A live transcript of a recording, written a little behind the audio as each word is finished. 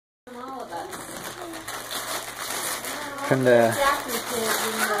from the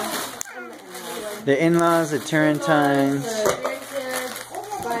in-laws, the Turrentines.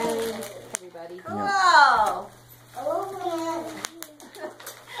 Hello.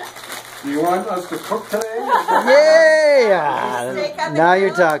 Do you want us to cook today? Yeah! Now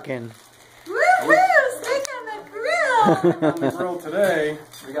you're talking. Woo-hoo! Steak on the grill! On the grill today,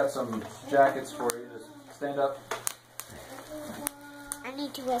 we got some jackets for you. Just stand up. I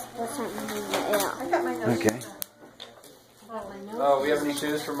need to whisper something in the ear. I got my nose. Okay. Oh, we have any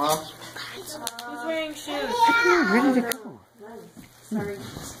shoes for Mom? Who's wearing shoes? Ready to go. Sorry.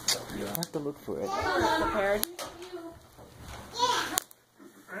 I'll have to look for it. Prepared.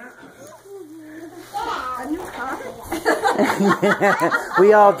 A new car?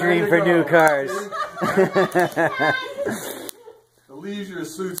 We all dream for new cars. The leisure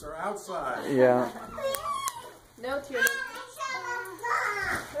suits are outside. Yeah. No tears.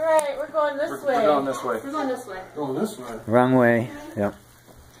 Alright, we're going this way. We're going this way. We're going this way. Going this way. Wrong way. Yep.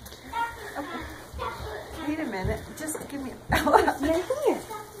 Wait a minute. Just give me I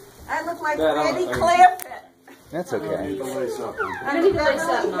look like Dad, Eddie Clampett. That's I need okay. to lace up. I'm going to lace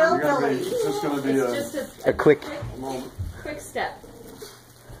up, Mom. It's just going to be Just A quick. moment. quick step.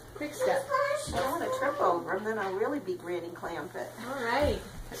 Quick step. I don't want to trip over him, then I'll really be Granny Clampett. Alright.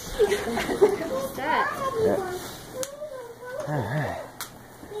 What's that? Yeah. All right.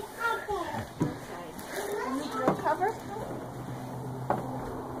 Any grill cover?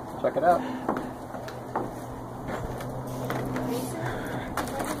 Check it out.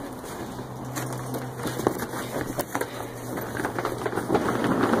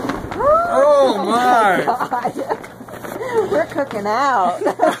 Oh my! God. We're cooking out.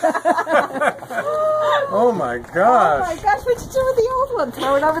 Oh my Oh gosh! my gosh, what'd you do with the old one?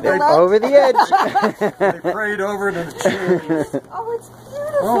 Throw it over the ledge? Over the edge. They prayed over it in the cheese. Oh, it's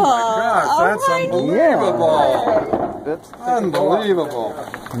beautiful. Oh my gosh, that's my unbelievable! Oops. Unbelievable!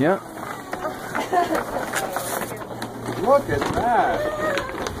 Yep. Look at that!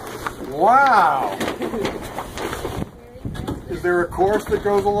 Wow! Is there a course that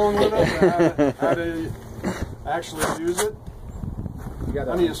goes along with it? How to actually use it?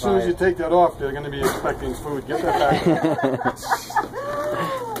 I mean, as soon as you take that off, they're going to be expecting food. Get that back.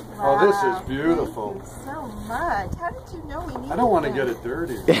 Oh, this is beautiful. Thank you so much. How did you know we needed I don't want to that? get it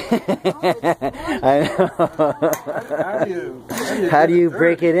dirty. I know. How do you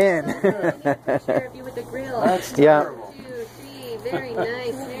break it in? Share of you with the grill. That's Yeah. terrible. 2, 3. Very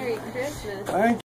nice. Merry Christmas. Thank